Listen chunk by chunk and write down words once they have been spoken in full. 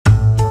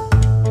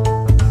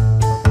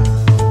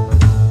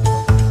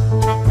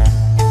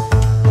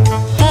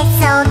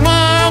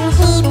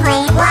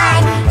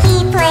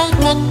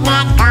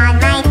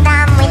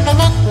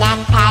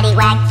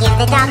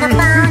the dog a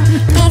bone.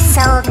 This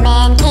old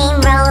man came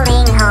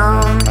rolling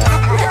home.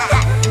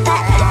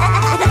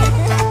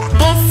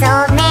 This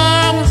old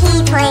man,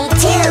 he played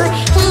too.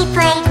 He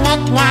played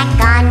knick-knack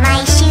on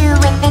my shoe.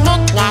 With the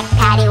knick-knack,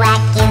 paddywhack,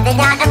 give the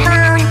dog a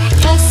bone.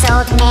 This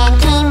old man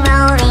came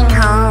rolling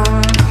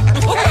home.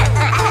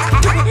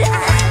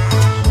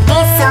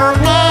 This old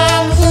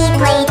man, he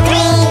played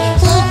three.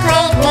 He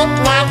played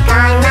knick-knack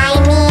on my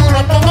knee.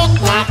 With the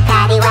knick-knack,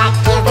 paddywhack,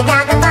 give the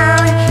dog a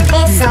bone.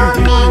 This old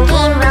man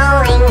came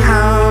rolling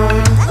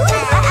home.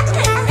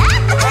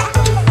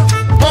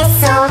 This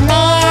old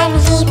man,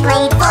 he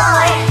played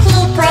four. He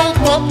played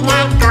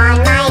knick-knack on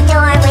my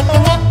door. With the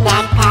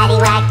knick-knack,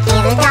 paddywhack,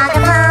 give the dog a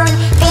bone.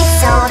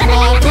 This old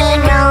man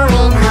came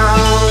rolling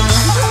home.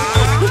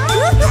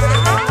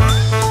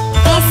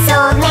 This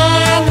old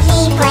man, he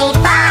played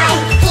five.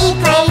 He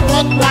played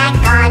knick-knack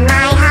on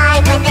my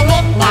hide. With the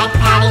knick-knack,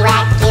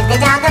 paddywhack, give the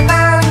dog a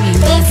bone.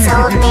 This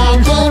old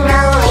man came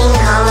rolling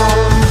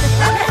home.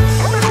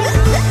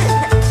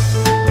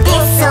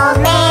 This old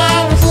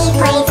man, he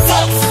played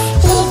six.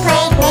 He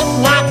played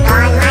knick-knack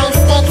on my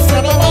sticks.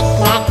 With a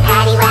knick-knack,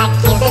 paddywhack,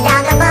 give the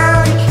dog a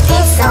bone.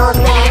 This old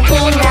man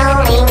came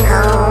rolling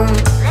home.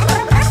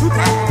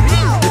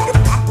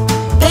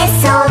 This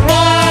old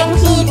man,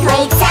 he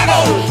played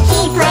seven. He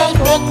played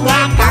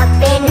knick-knack up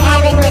in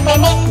heaven. With a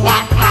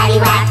knick-knack,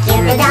 paddywhack,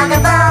 give the dog a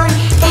bone.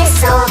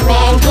 This old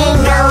man came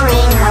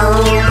rolling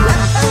home.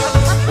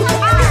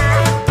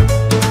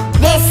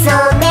 This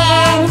old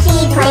man,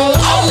 he played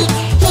eight.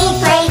 He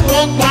played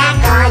knick-knack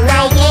on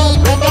my gate.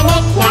 With a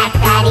knick-knack,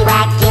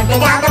 paddywhack, give the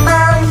dog a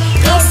bone.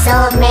 This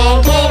old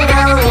man came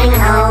rolling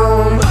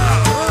home.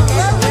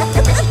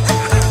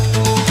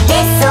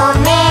 This old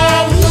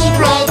man, he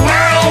played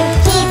nine.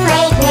 He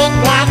played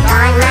knick-knack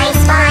on my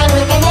spine.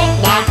 With a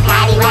knick-knack,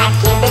 paddywhack,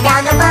 give the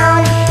dog a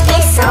bone.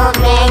 This old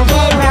man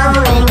came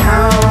rolling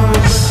home.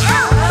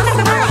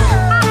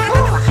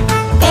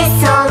 This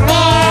old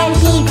man,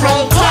 he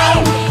played ten.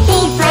 He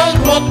played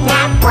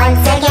knick-knack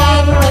once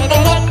again. With a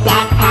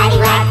knick-knack,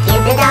 paddywhack,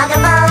 give the dog a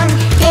bone.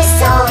 This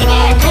old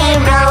man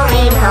came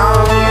rolling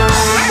home.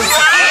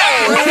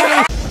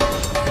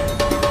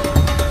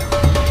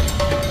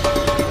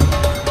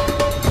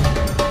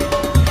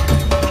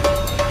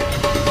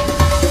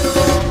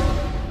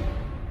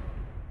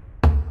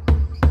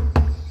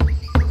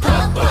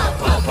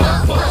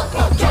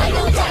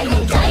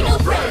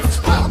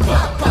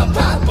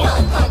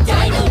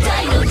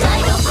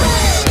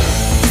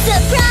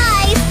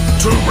 Surprise!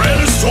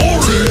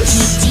 Tyrannosaurus!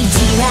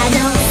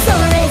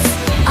 Tyrannosaurus,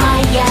 I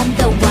am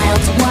the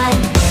wild one.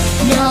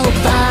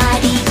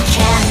 Nobody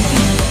can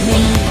beat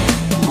me.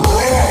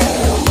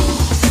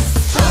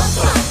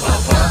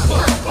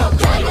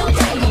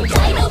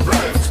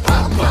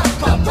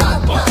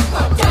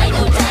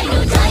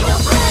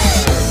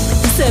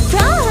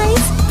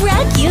 Surprise!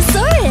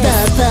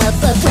 Brachiosaurus!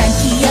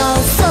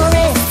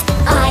 Brachiosaurus,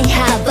 I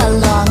have a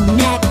long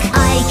neck. I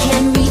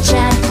can reach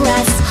and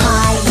press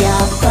high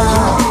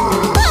above.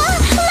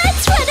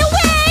 Let's run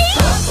away!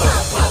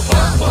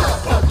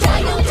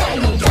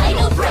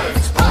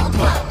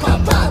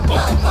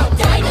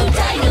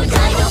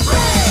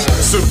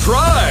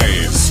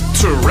 Surprise!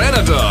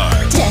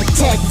 Pteranodon!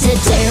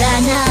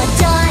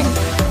 Pteranodon,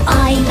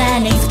 I'm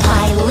an ace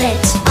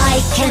pilot. I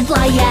can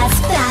fly as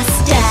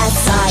fast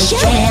as I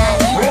can.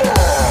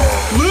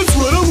 Let's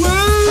run away!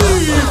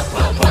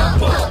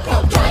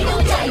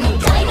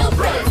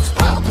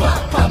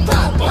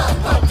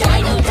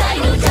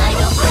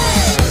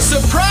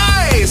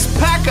 Surprise!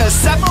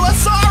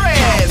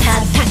 Pachycephalosaurus!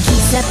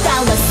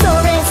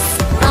 Pachycephalosaurus,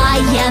 I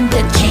am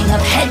the king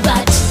of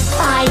headbutt.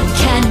 I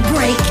can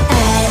break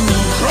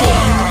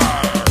anything.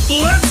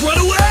 Let's run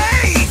away!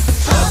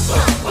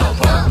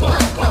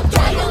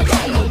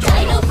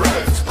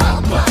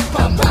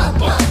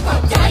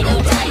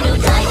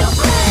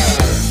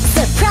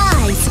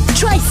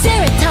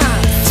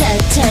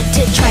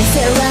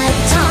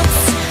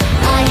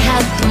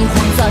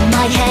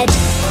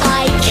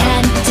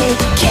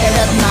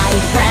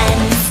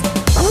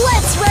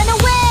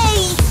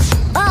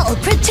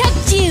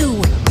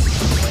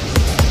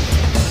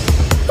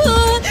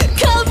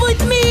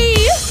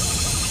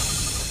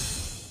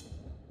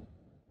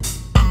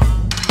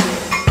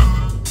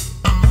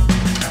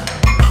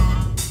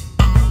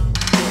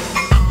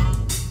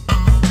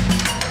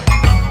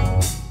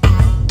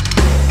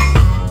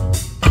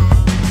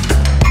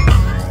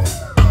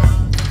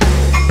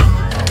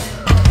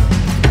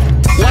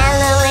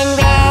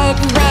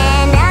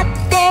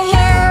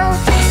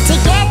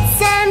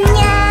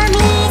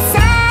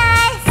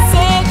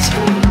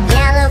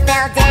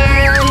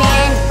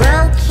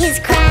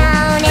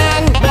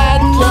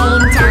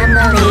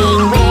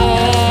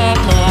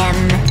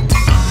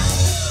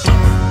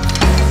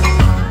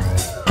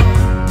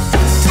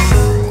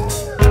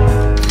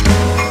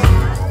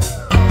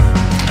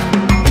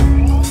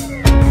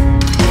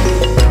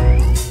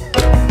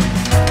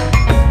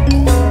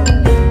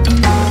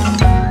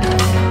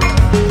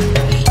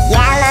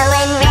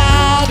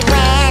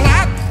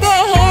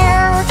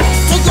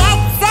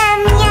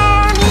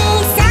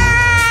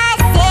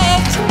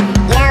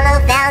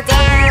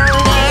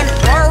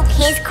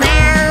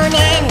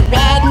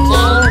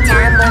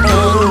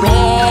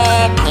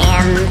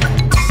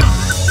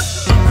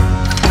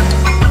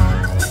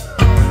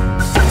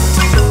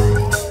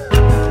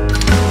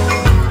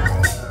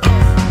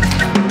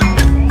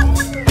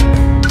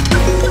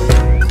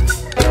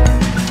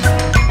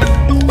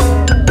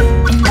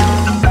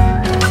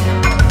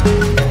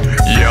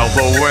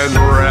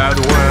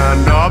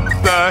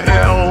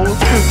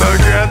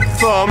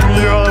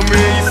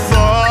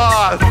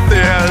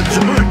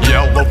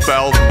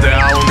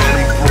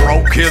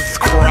 broke his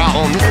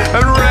crown,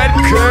 and Red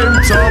came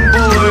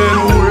tumbling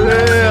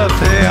with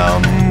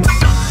him.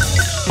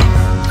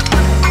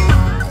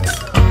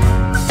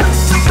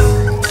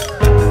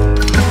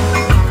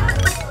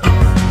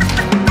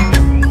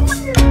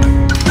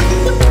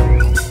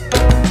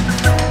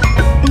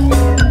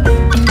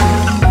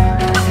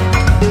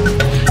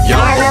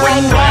 Yellow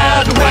and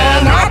red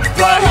went up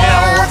the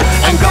hill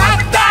and got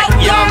that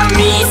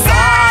yummy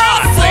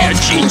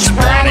sausage. Each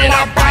wanted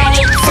a bite,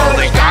 so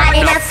they got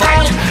in a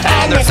fight,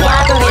 and their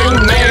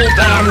swallowing made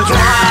them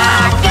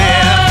drop it.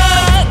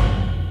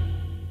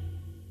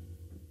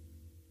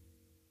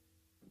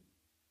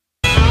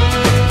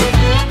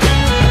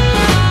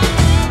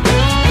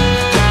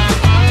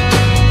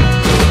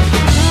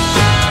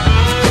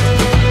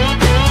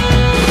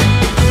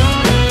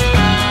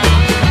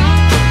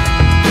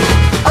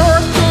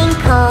 Old King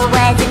Cole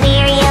was a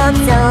merry old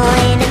soul,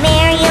 and a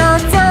merry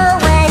old soul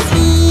was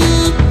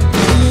he.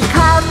 He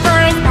called for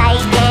his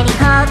pipe, and he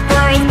called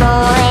for his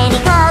bowl, and he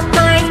called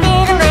for his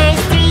fiddlers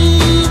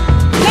three.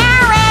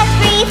 Now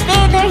every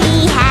fiddler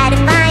he had a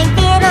fine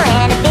fiddle,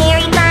 and a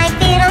very fine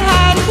fiddle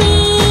had he.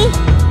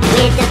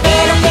 With the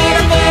fiddle,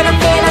 fiddle, fiddle,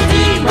 fiddle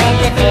dee, went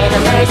the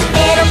fiddlers.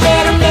 Fiddle,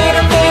 fiddle,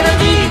 fiddle, fiddle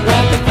dee,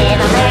 went the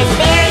fiddlers.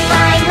 Very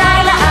fine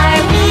Larva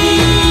are we.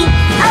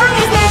 Oh,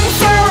 there's nothing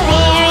so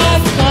rare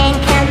as can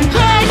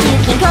compare to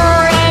King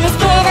Cole and his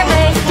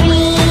fiddlers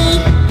three.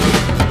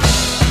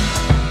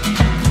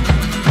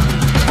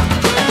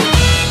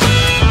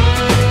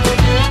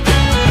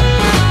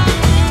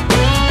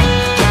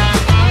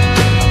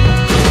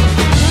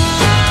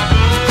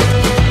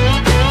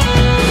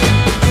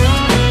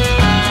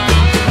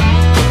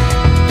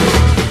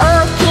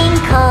 Old King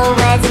Cole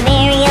was a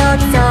merry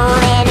old soul,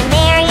 and a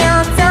merry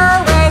old soul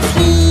was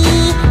he.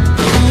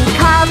 He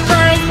called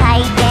for his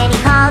pipe, and he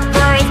called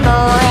for his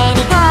bowl, and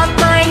he called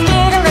for his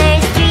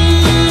fiddlers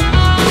three.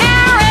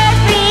 Now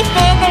every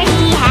fiddler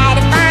he had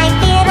a fine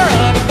fiddle,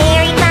 and a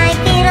very fine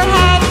fiddle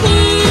had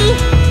he.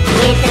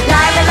 With the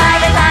larva,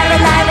 larva, larva,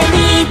 larva,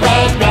 lee,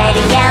 red, red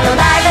and yellow,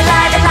 larva,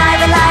 larva,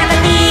 larva, larva,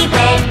 lee,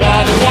 red,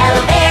 red and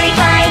yellow, very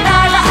fine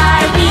larva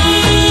are we.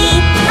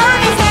 Oh,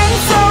 there's nothing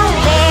so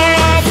rare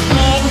as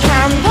can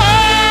compare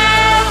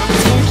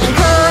to King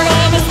Cole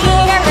and his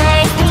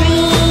fiddlers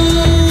three.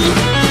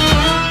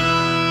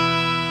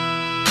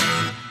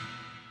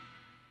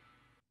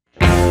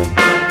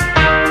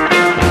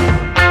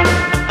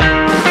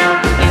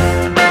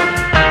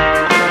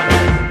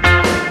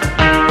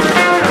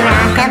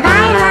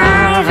 Rock-a-bye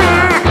larva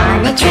on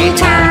the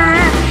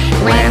treetop.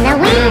 When the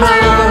wind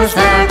blows,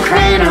 the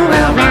cradle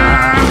will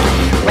rock.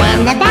 When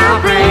the bough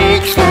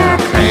breaks, the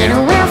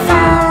cradle will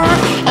fall,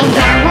 and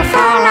down will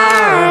fall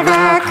larva,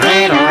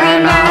 cradle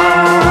and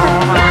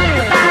all.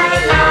 Rock-a-bye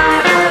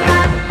larva,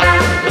 rock,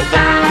 rock with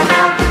larva.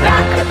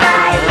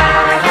 Rock-a-bye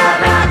larva,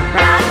 rock,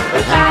 rock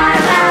with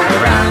larva.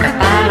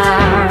 Rock-a-bye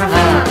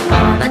larva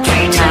on the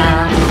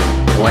treetop.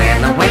 When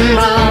the wind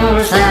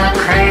blows, the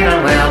cradle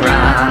will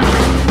rock.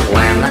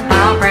 When the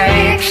bough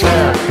breaks, the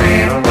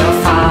cradle will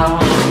fall,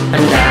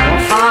 and down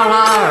will fall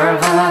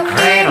larva,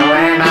 cradle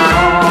and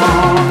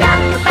all.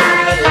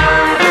 Rock-a-bye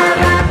larva,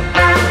 rock,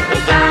 rock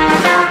with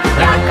larva.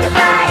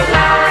 Rock-a-bye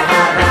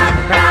larva, rock,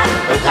 rock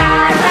with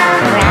larva.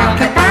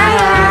 Rock-a-bye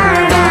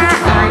larva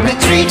on the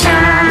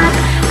treetop.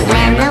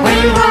 When the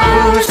wind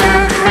blows, the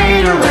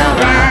cradle will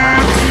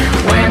rock.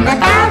 When the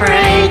bough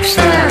breaks,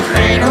 the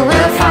cradle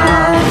will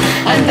fall,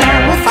 and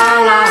down will fall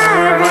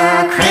larva,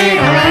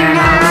 cradle and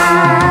all.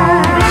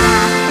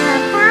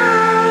 Rock-a-bye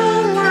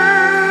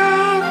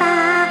larva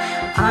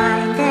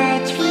on the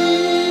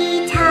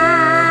treetop.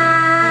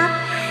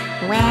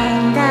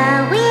 When the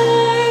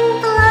wind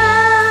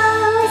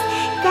blows,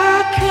 the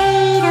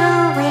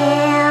cradle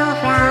will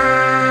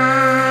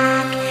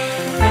rock.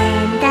 When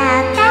the bough breaks,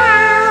 the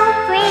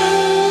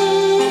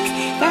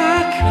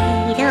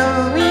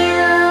cradle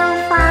will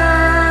fall,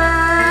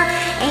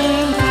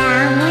 and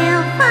down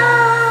will fall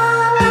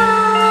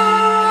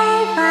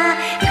larva,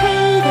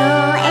 cradle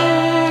and all.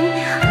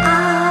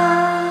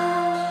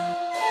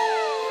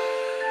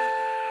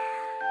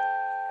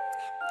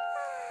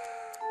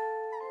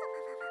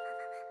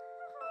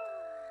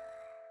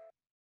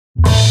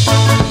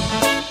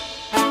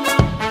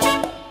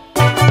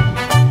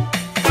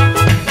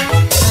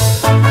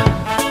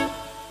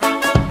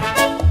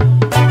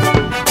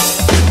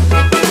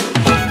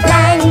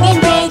 London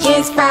Bridge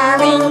is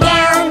falling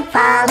down,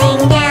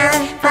 falling down,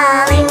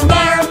 falling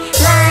down.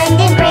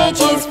 London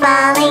Bridge is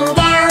falling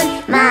down,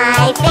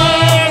 my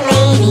fair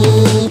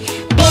lady.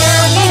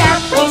 Build it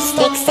up with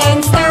sticks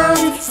and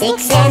stones,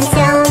 sticks and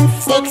stones,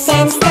 sticks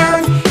and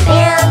stones.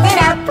 Build it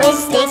up with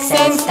sticks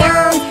and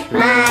stones,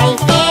 my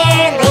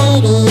fair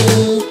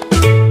lady.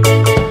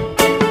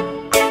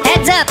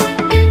 Heads up!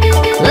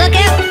 Look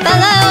out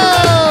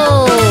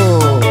below!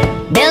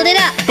 Build it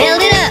up!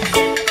 Build it up!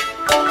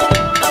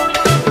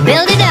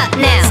 Build it up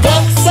now!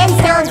 Sticks and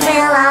stones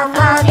will all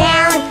fall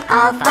down,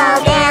 all fall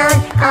down,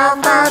 all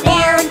fall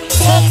down.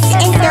 Sticks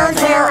and stones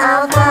will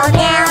all fall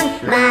down,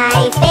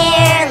 my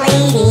fair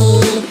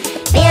lady.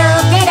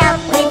 Build it up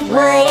with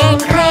wood and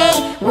clay,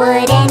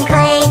 wood and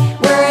clay.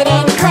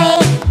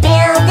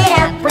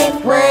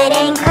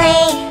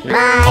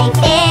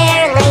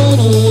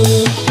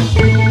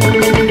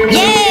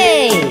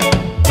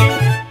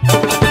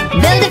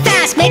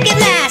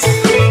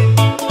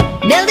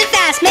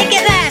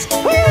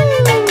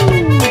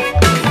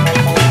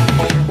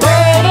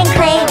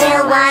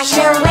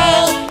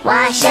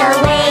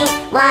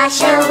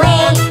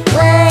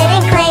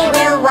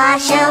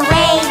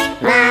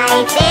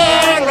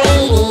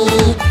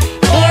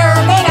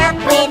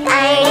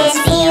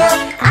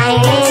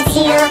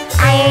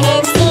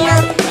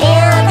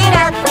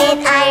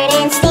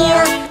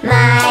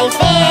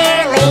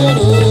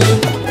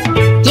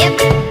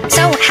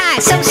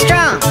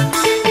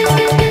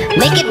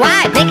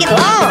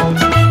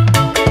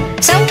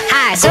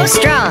 high, so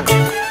strong.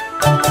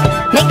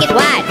 Make it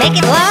wide, make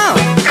it long.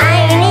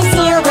 Iron and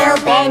steel will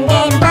bend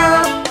and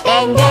bow,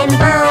 bend and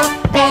bow,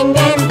 bend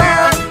and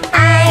bow.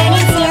 Iron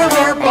and steel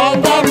will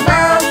bend and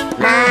bow,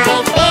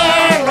 my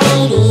fair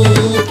lady.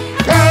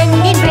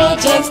 London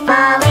Bridge is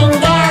falling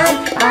down,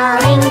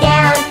 falling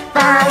down,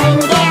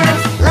 falling down.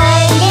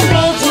 London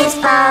Bridge is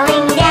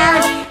falling down,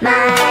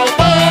 my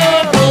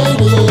fair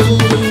lady.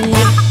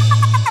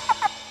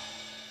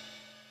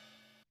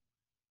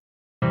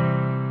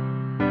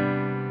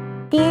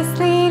 This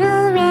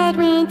little red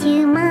went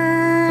to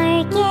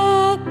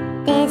market.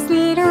 This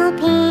little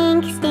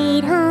pink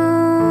stayed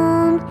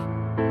home.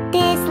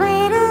 This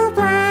little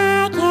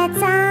black had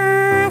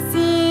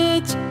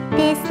sausage.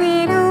 This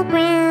little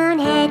brown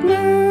had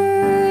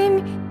none.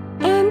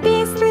 And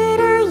this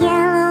little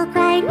yellow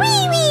cried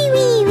wee wee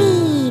wee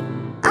wee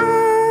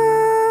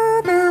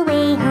all the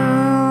way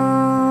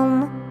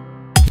home.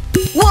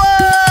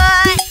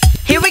 What?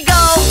 Here we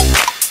go.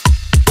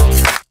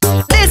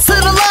 This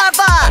little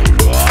larva.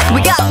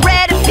 We got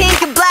red and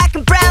pink and black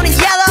and brown and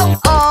yellow.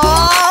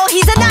 Oh,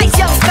 he's a nice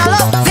young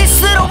fellow.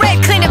 This little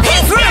red cleaned up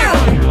his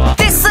room.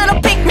 This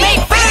little pink made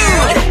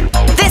food.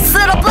 This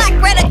little black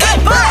read a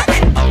good book.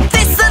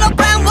 This little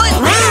brown was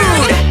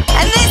rude.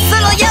 And this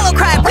little yellow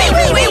cried wee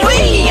wee wee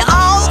wee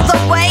all the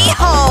way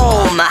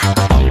home.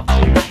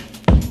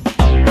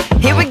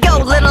 Here we go,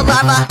 little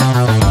larva.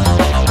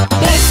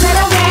 This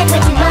little red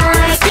went to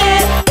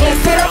market.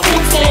 This little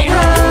pink stayed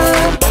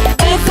home.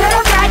 This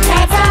little black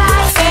had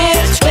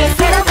sausage. This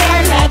little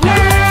brown had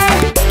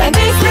none. And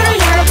this little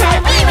yellow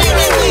cried wee wee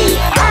wee wee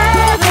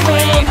all the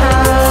way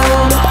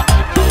home.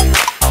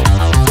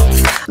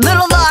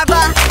 Little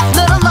larva,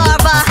 little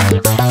larva.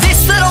 This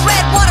little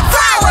red wanted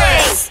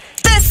flowers.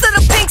 This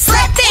little pink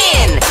slept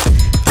in.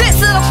 This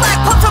little black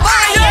pumps of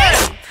iron.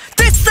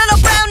 This little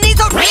brown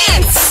needs a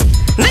rinse.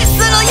 This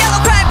little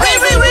yellow cried wee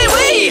wee wee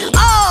wee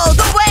all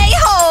the way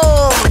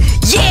home.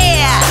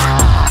 Yeah.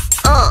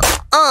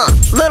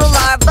 Little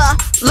larva,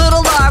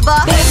 little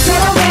larva. This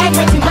little red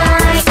went to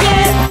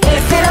market.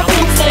 This little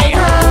pink stayed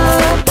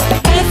home.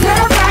 This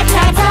little black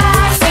had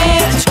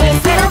sausage. This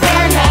little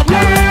brown had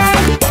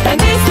none. And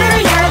this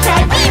little yellow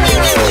cried wee wee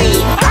wee wee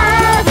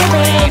all the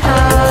way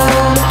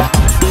home.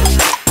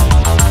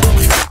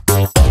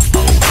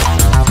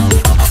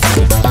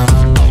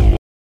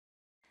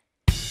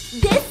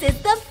 This is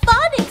the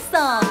phonics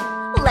song.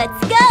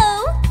 Let's go.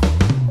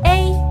 A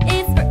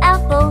is for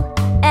apple.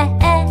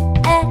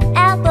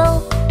 Apple.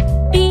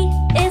 B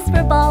is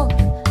for ball.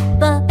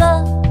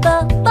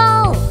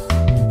 Ball.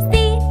 C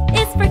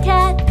is for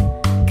cat.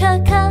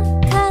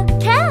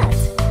 Cat.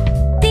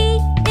 D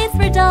is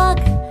for dog.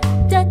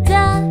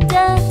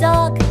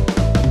 Dog.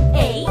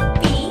 A,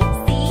 B,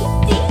 C,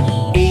 D.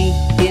 E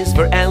is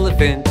for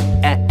elephant,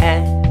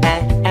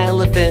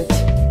 elephant.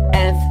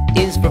 F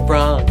is for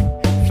frog,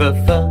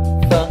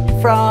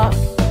 frog.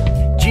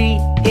 G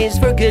is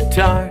for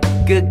guitar,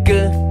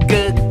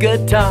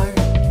 guitar.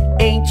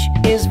 H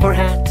is for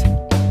hat,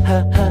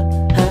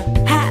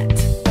 hat.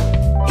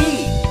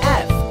 E,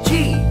 F, G,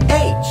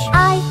 H.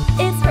 I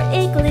is for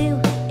igloo.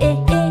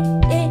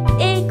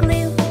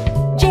 Igloo.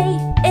 J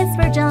is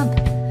for jump.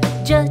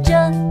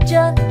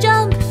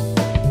 Jump.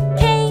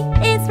 K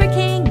is for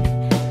king.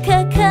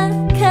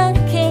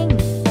 King.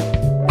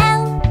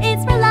 L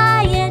is for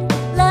lion.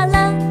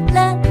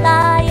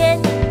 Lion.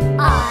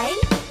 I,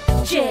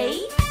 J,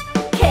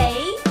 K,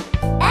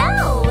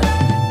 L.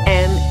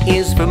 M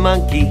is for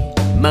monkey,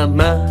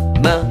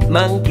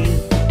 monkey.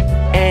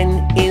 N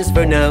is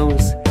for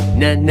nose,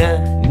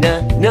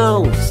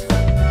 nose.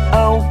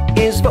 O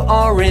is for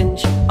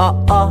orange,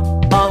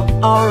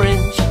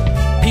 orange.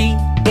 P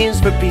is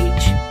for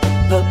peach,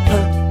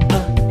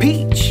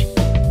 peach.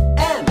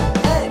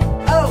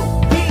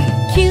 M-N-O-P.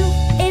 Q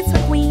is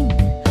for queen.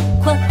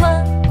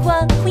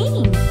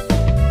 Queen.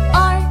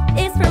 R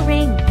is for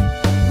ring.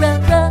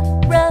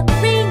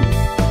 Ring.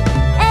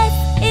 S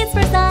is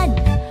for sun.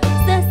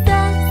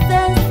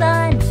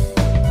 Sun.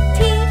 T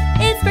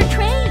is for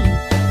train.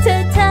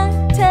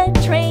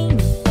 Train.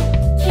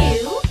 Q,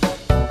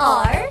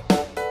 R,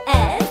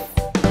 S,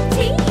 T.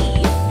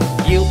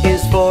 U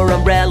is for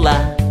umbrella,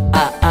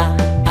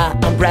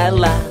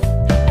 umbrella.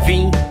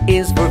 V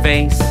is for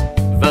vase,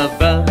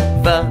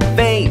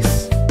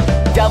 vase.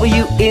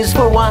 W is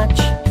for watch,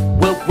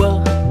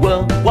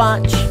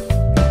 watch.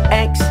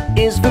 X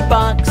is for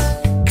box,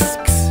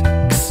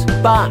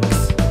 box.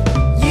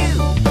 U,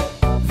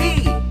 V,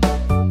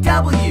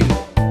 W,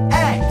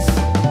 X.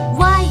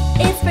 Y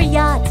is for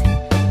yacht.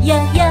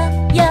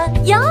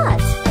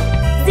 Yacht.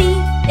 Z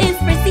is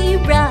for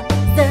zebra.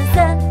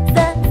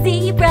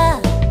 Zebra.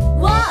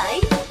 Y,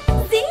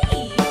 Z.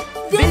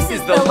 This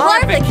is the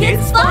Larva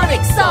Kids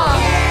Phonics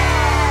Song.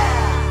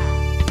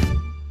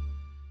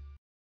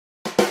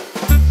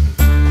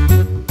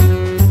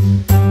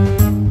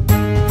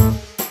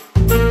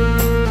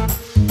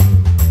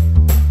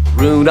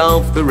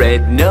 Rudolph the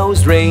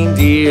red-nosed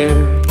reindeer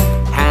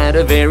had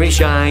a very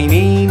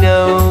shiny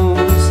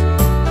nose.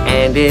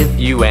 And if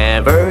you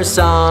ever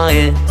saw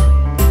it,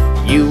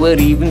 you would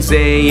even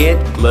say it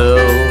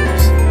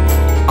glows.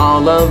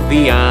 All of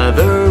the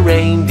other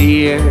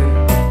reindeer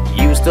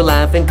used to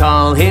laugh and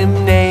call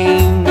him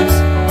names.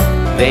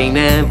 They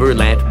never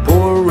let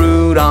poor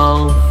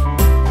Rudolph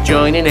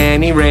join in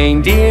any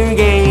reindeer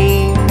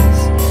games.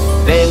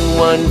 Then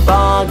one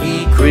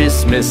foggy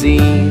Christmas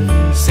Eve,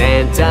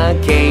 Santa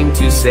came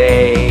to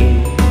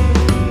say,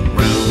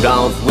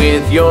 Rudolph,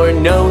 with your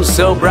nose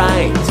so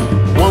bright,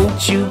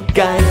 won't you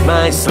guide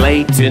my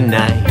sleigh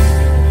tonight?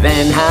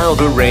 Then how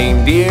the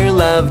reindeer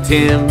loved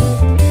him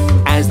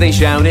as they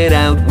shouted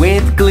out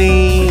with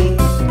glee,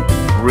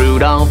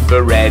 Rudolph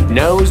the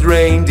red-nosed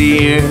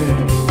reindeer,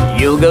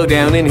 you'll go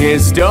down in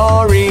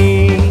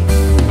history.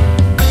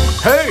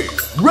 Hey,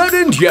 red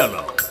and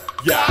yellow.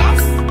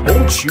 Yes?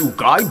 Won't you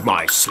guide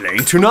my sleigh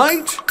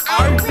tonight?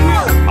 I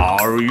will.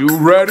 Are you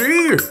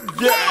ready?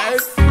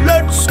 Yes.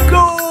 Let's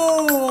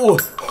go! Ho,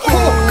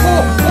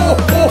 ho, ho,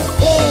 ho,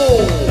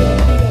 ho!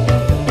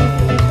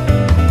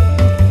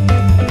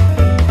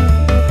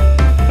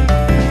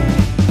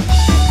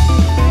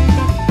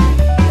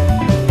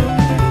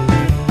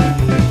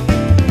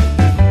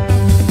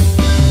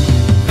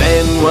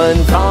 Then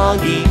one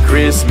foggy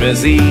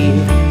Christmas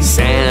Eve,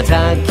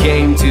 Santa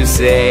came to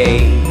say,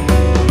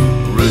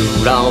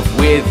 Rudolph,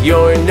 with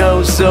your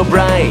nose so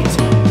bright,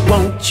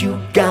 won't you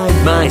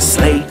guide my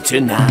sleigh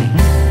tonight?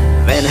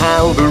 Then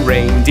how the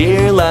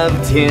reindeer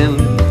loved him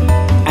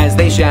as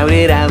they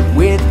shouted out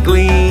with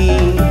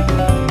glee,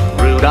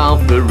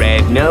 Rudolph the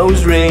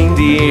red-nosed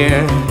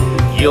reindeer,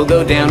 you'll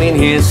go down in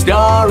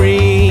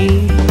history.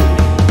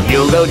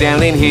 You'll go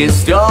down in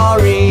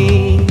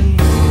history.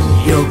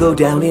 You'll go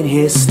down in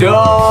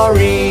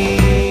history.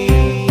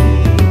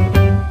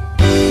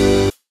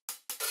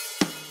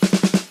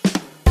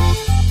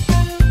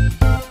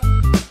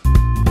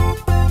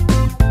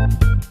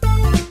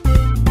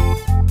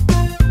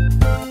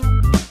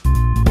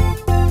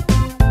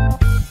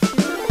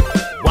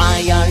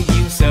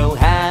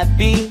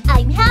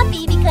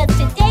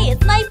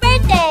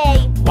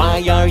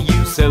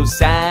 So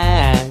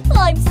sad.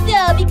 I'm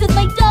sad because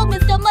my dog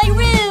messed up my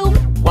room.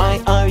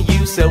 Why are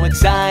you so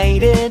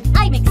excited?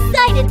 I'm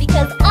excited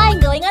because I'm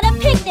going on a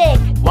picnic.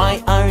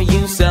 Why are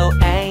you so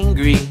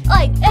angry?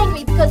 I'm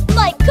angry because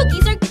my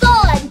cookies are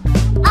gone.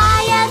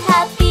 I am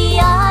happy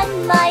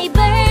on my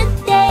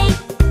birthday.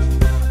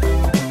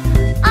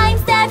 I'm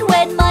sad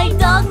when my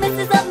dog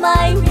messes up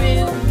my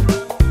room.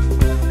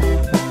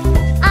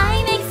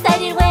 I'm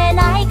excited when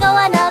I go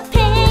on a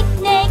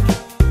picnic.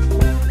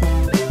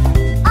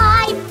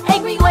 I'm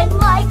angry when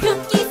my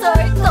cookies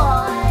are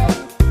gone.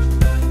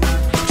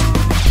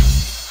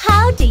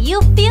 How do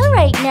you feel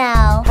right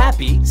now?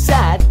 Happy,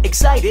 sad,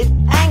 excited,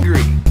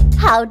 angry.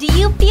 How do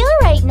you feel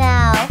right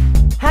now?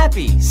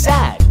 Happy,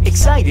 sad,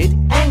 excited,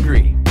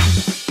 angry.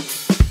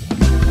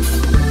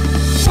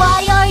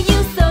 Why are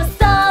you so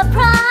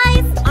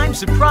surprised? I'm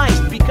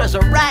surprised because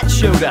a rat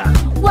showed up.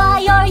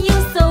 Why are you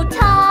so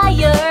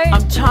tired?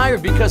 I'm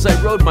tired because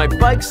I rode my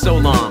bike so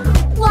long.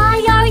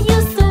 Why are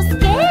you so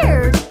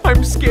scared?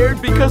 I'm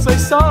scared because I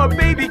saw a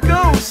baby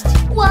ghost.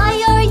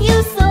 Why are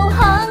you so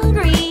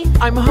hungry?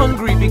 I'm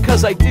hungry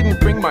because I didn't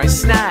bring my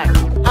snack.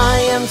 I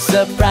am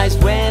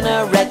surprised when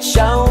a rat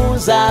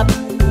shows up.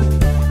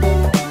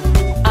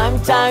 I'm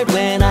tired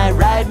when I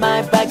ride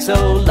my bike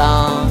so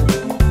long.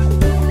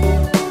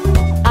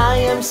 I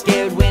am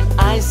scared when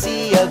I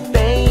see a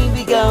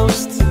baby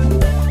ghost.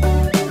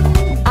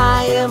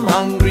 I am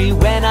hungry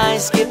when I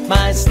skip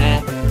my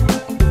snack.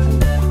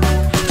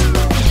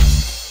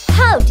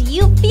 How do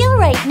you feel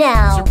right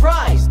now?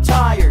 Surprised,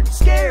 tired,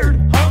 scared,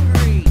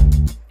 hungry.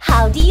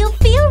 How do you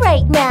feel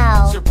right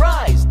now?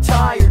 Surprised,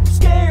 tired,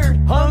 scared,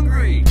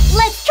 hungry.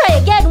 Let's try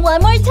again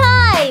one more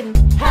time.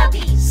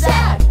 Happy,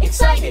 sad,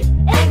 excited,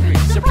 angry,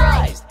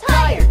 surprised,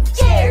 tired,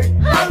 scared,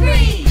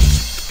 hungry.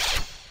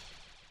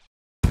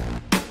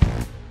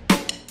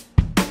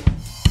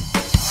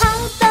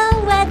 How's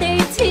the weather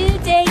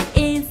today?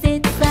 Is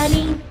it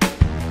sunny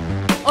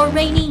or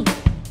rainy?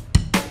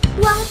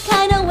 What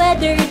kind of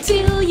weather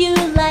do you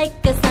like?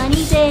 A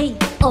sunny day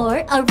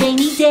or a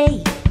rainy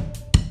day?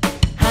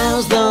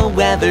 How's the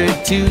weather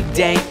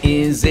today?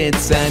 Is it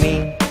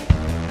sunny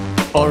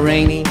or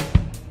rainy?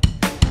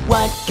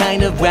 What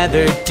kind of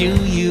weather do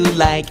you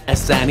like? A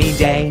sunny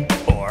day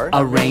or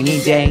a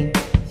rainy day?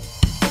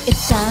 It's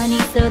sunny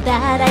so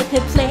that I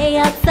could play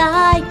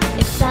outside.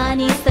 It's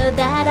sunny so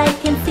that I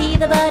can see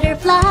the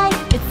butterfly.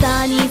 It's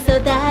sunny so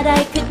that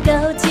I could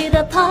go to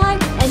the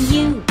park. And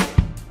you,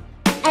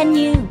 and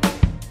you.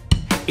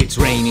 It's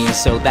rainy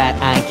so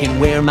that I can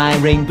wear my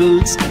rain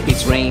boots.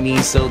 It's rainy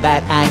so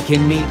that I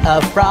can meet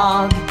a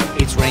frog.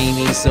 It's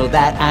rainy so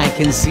that I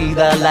can see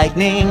the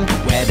lightning.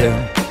 Weather,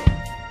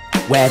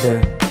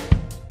 weather.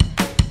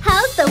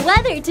 How's the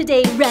weather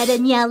today, red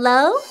and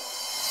yellow?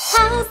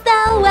 How's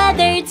the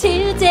weather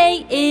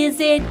today? Is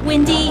it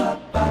windy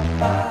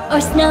or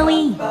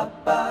snowy?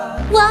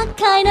 What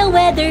kind of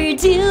weather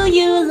do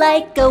you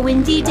like? A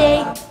windy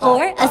day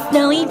or a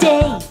snowy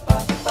day?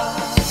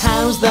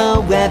 How's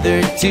the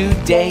weather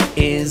today?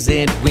 Is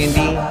it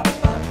windy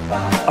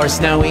or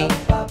snowy?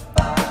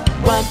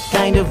 What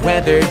kind of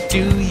weather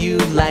do you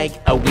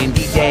like? A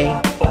windy day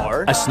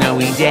or a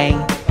snowy day?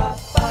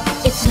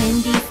 It's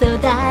windy so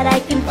that I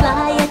can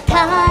fly a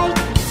kite.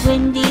 It's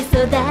windy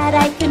so that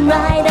I can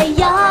ride a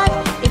yacht.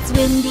 It's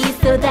windy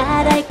so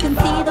that I can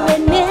see the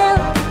windmill.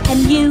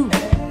 And you,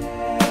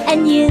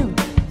 and you.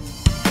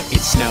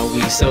 It's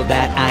snowy so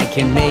that I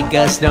can make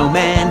a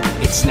snowman.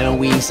 It's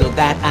snowy so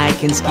that I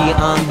can ski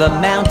on the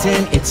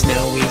mountain. It's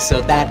snowy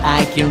so that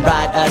I can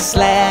ride a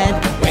sled.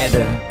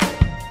 Weather,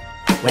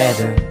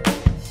 weather.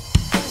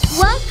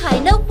 What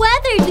kind of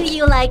weather do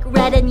you like,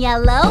 red and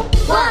yellow?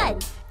 1,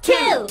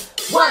 2,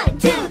 1,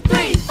 2,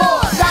 3,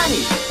 4.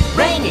 Sunny,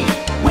 rainy,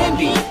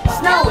 windy,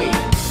 snowy.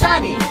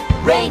 Sunny,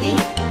 rainy,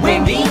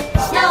 windy,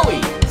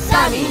 snowy.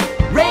 Sunny,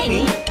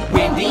 rainy,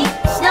 windy,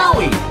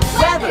 snowy.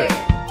 Weather,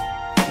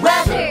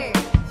 weather.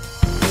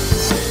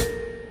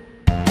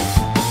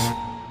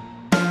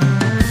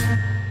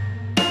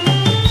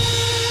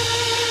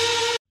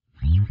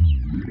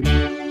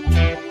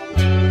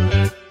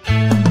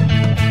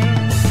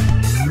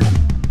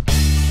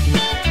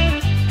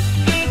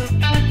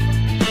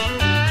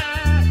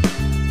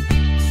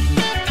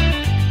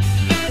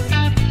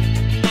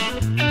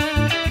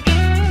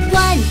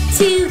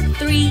 2,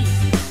 3,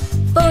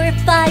 4,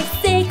 5,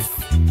 6,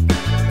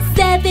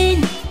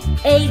 7,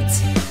 8,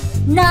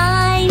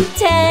 9,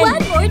 10.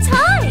 One more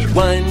time.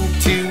 1,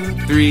 2,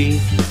 3,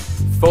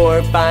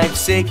 4, 5,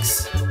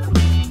 6,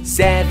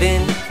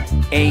 7,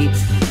 8,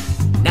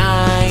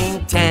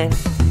 9, 10.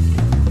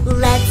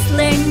 Let's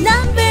learn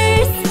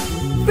numbers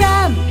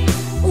from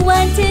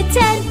 1 to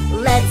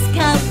 10. Let's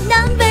count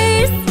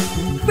numbers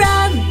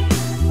from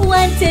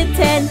 1 to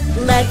 10.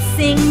 Let's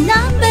sing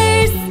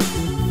numbers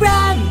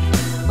from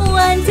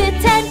 1 to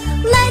 10.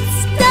 Let's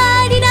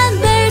study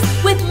numbers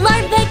with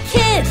Larva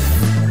Kids.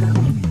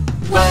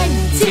 1,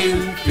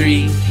 2,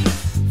 3,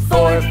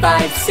 4,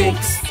 5,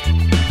 6,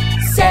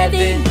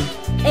 7,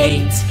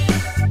 8,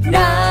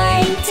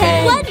 9,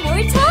 10. One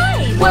more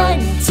time. 1,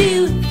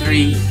 2,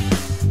 3,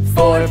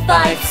 4,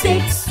 5,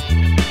 6,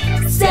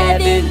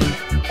 7,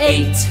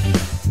 8,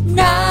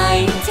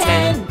 9,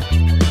 10.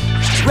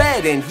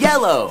 Red and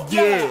yellow.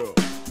 Yeah.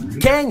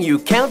 Can you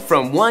count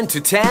from 1 to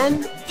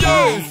 10?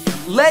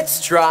 Yes.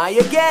 Let's try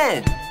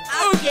again.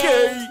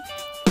 Okay.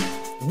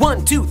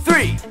 1, 2,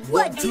 3,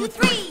 1, 2,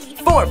 3,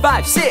 4,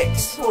 5,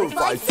 6, 4,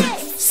 5,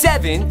 6,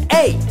 7,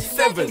 8,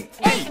 7,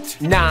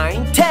 8,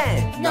 9,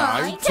 10.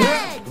 9,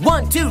 10.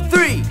 1, 2,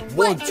 3,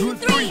 1, 2,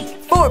 3,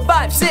 4,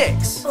 5,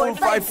 6, 4,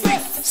 5,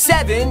 6,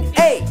 7,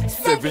 8,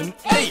 7,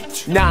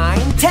 8,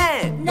 9,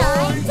 10.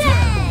 9,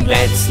 10.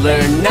 Let's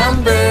learn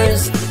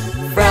numbers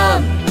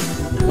from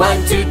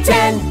 1 to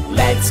 10.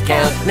 Let's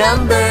count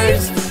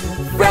numbers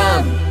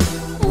from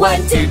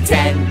 1 to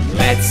 10.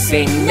 Let's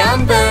sing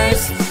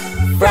numbers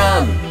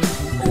from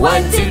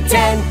 1 to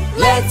 10.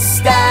 Let's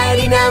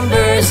study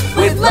numbers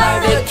with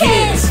Larva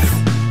Kids.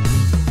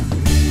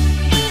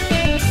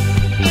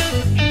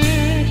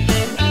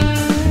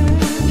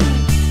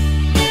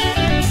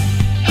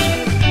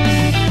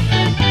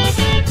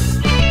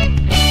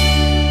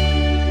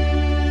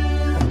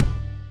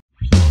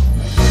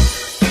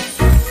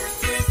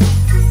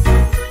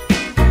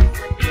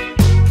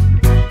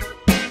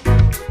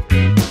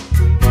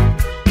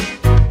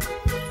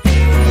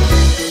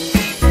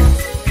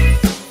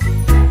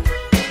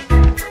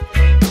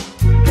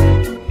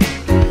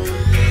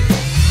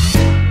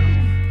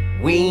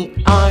 We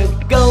are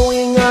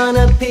going on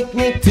a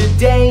picnic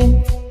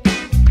today.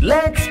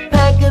 Let's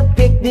pack a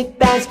picnic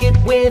basket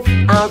with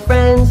our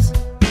friends.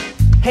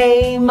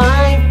 Hey,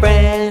 my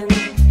friend,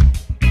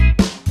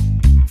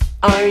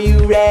 are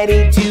you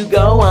ready to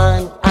go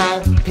on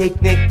a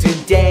picnic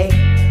today?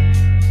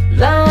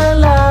 La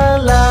la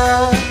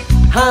la,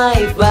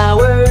 hi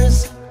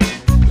flowers.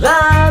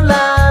 La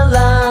la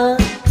la,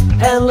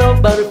 hello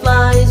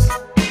butterflies.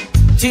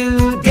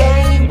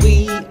 Today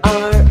we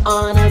are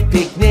on a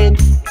picnic.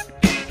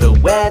 The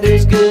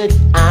weather's good,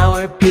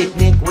 our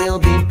picnic will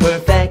be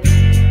perfect.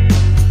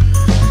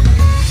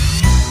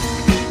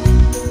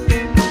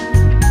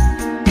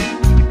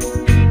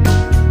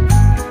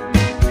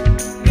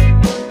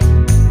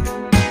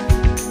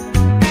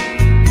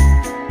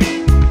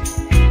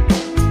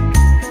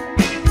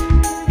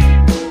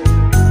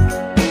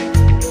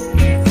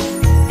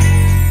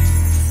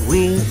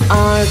 We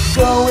are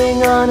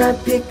going on a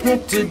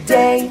picnic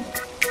today.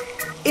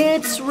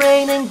 It's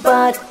raining,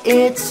 but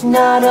it's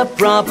not a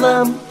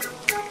problem.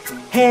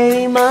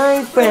 Hey,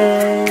 my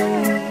friend,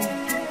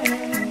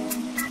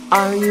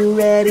 are you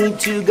ready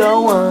to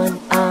go on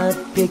a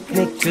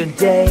picnic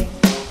today?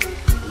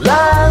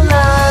 La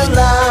la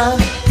la,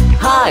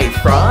 hi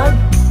frog.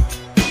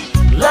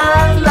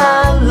 La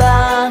la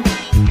la,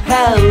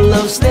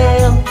 hello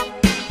snail.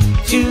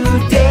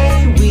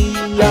 Today we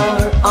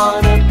are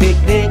on a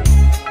picnic.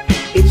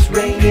 It's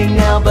raining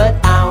now, but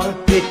our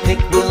picnic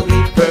will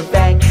be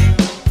perfect.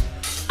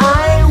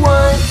 I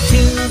want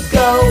to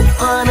go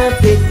on a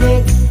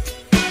picnic.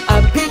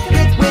 A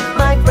picnic with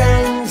my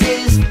friends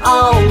is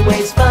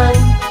always fun.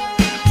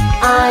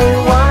 I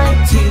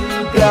want to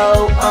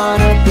go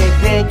on a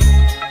picnic.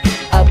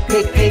 A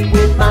picnic with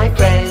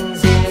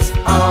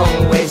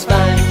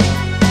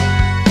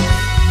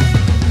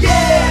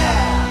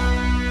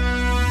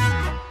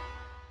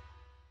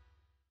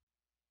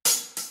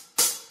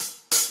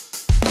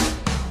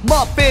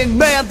Muffin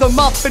Man, the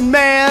Muffin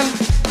Man.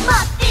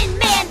 Muffin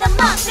Man, the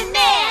Muffin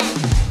Man.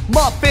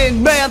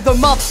 Muffin Man, the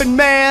Muffin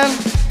Man.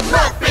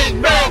 Muffin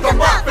Man, the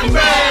Muffin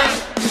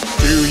Man.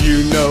 Do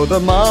you know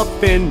the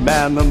Muffin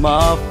Man, the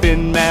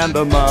Muffin Man,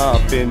 the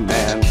Muffin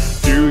Man?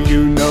 Do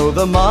you know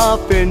the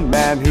Muffin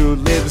Man who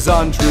lives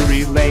on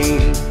Drury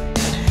Lane?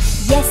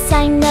 Yes,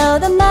 I know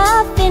the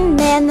Muffin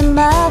Man, the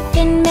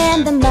Muffin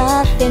Man, the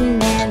Muffin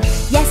Man.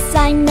 Yes,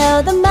 I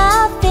know the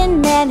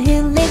Muffin Man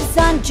who lives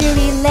on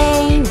Drury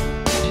Lane.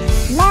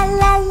 La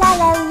la la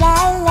la la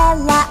la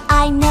la,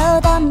 I know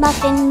the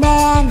Muffin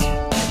Man.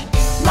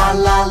 La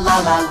la la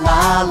la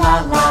la la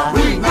la.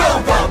 We know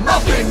the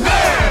Muffin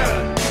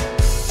Man.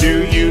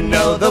 Do you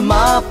know the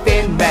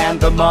Muffin Man,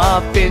 the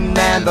Muffin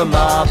Man, the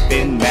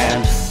Muffin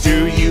Man?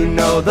 Do you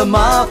know the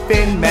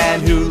Muffin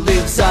Man who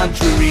lives on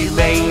Drury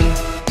Lane?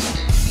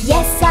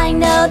 Yes, I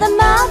know the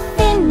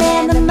Muffin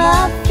Man, the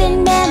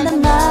Muffin Man, the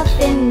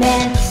Muffin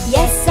Man.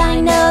 Yes,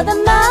 I know the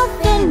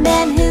Muffin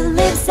Man who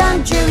lives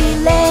on Drury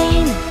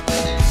Lane.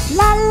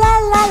 La la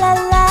la la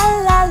la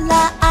la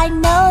la, I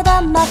know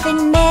the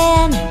Muffin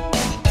Man.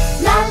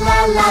 La la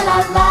la la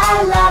la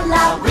la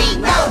la. We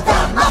know the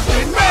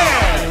Muffin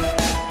Man.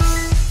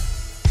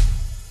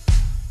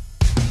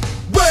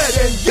 Red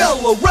and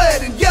yellow,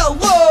 red and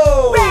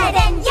yellow. Red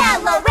and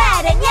yellow,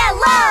 red and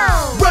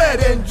yellow. Red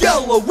and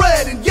yellow,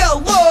 red and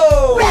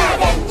yellow.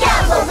 Red and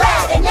yellow,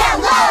 red and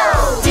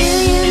yellow. Do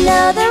you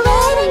know the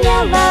red and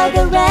yellow,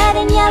 the red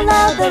and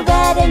yellow, the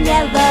red and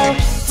yellow?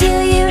 Do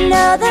you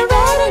know the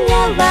red and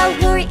yellow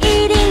who are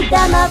eating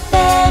the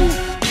muffin?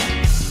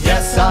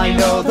 Yes, I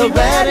know the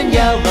red and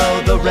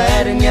yellow, the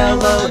red and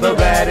yellow, the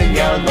red and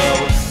yellow.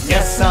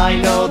 Yes, I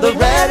know the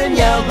red and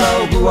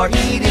yellow who are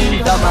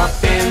eating the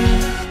muffin.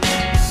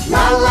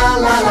 La la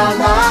la la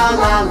la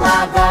la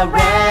la. The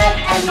red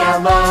and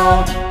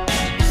yellow.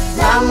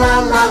 La la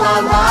la la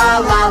la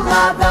la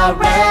la. The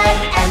red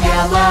and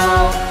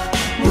yellow.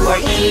 Who are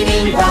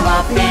eating the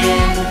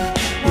muffin?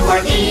 Who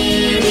are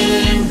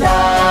eating the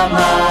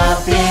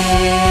muffin?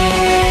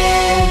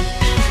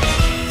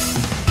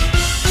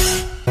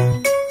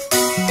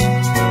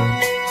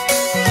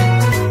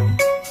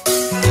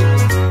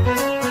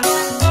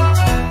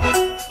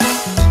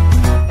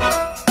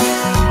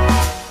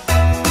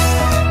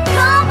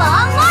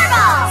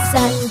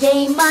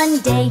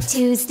 Monday,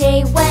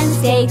 Tuesday,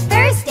 Wednesday,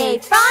 Thursday,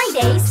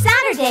 Friday,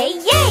 Saturday,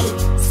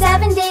 yay!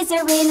 7 days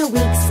are in a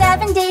week,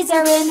 7 days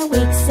are in a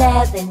week,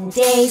 7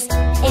 days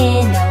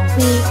in a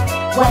week.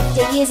 What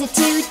day is it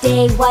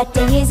today? What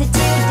day is it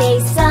today?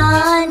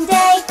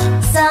 Sunday,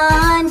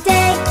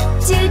 Sunday,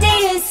 today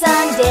is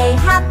Sunday.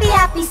 Happy,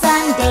 happy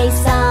Sunday,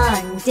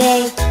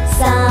 Sunday,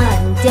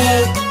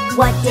 Sunday.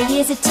 What day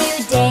is it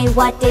today?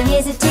 What day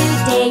is it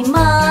today?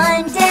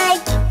 Monday,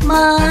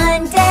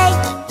 Monday,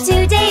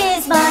 today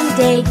is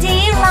Monday.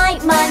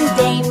 Daylight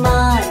Monday,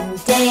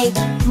 Monday,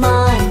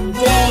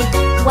 Monday.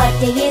 What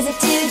day is it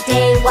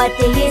today? What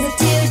day is it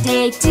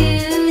today?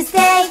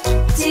 Tuesday,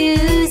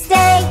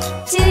 Tuesday,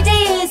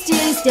 today is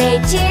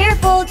Tuesday.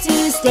 Cheerful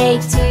Tuesday,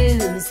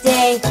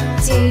 Tuesday,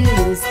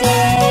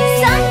 Tuesday.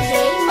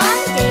 Sunday,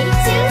 Monday,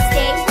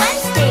 Tuesday,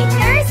 Wednesday,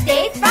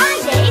 Thursday,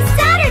 Friday,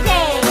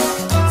 Saturday.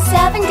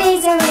 7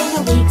 days are in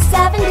a week,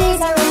 7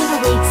 days are in a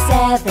week,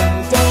 7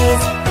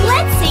 days.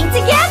 Let's sing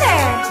together.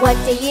 What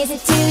day is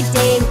it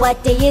today?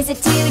 What day is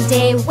it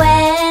today?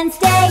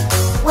 Wednesday,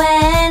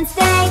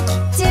 Wednesday,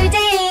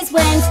 today is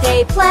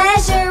Wednesday.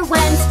 Pleasure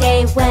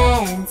Wednesday,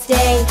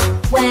 Wednesday,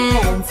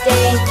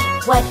 Wednesday.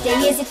 What day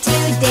is it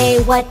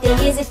today? What day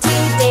is it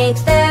today?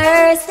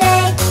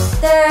 Thursday,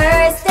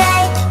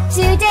 Thursday,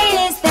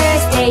 today is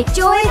Thursday.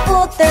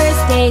 Joyful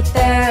Thursday,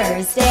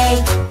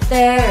 Thursday,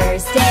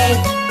 Thursday.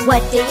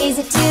 What day is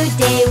it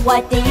today?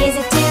 What day is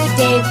it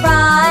today?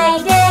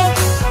 Friday,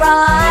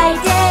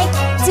 Friday,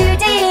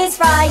 today is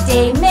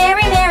Friday.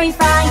 Merry, merry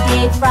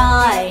Friday,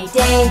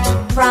 Friday,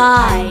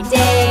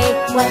 Friday.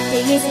 What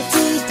day is it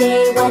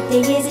today? What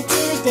day is it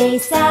today?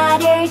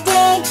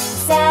 Saturday,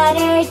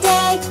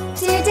 Saturday,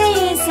 today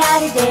is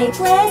Saturday.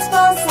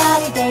 Blissful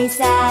Saturday,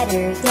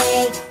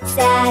 Saturday,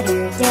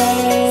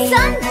 Saturday.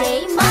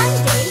 Sunday,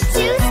 Monday,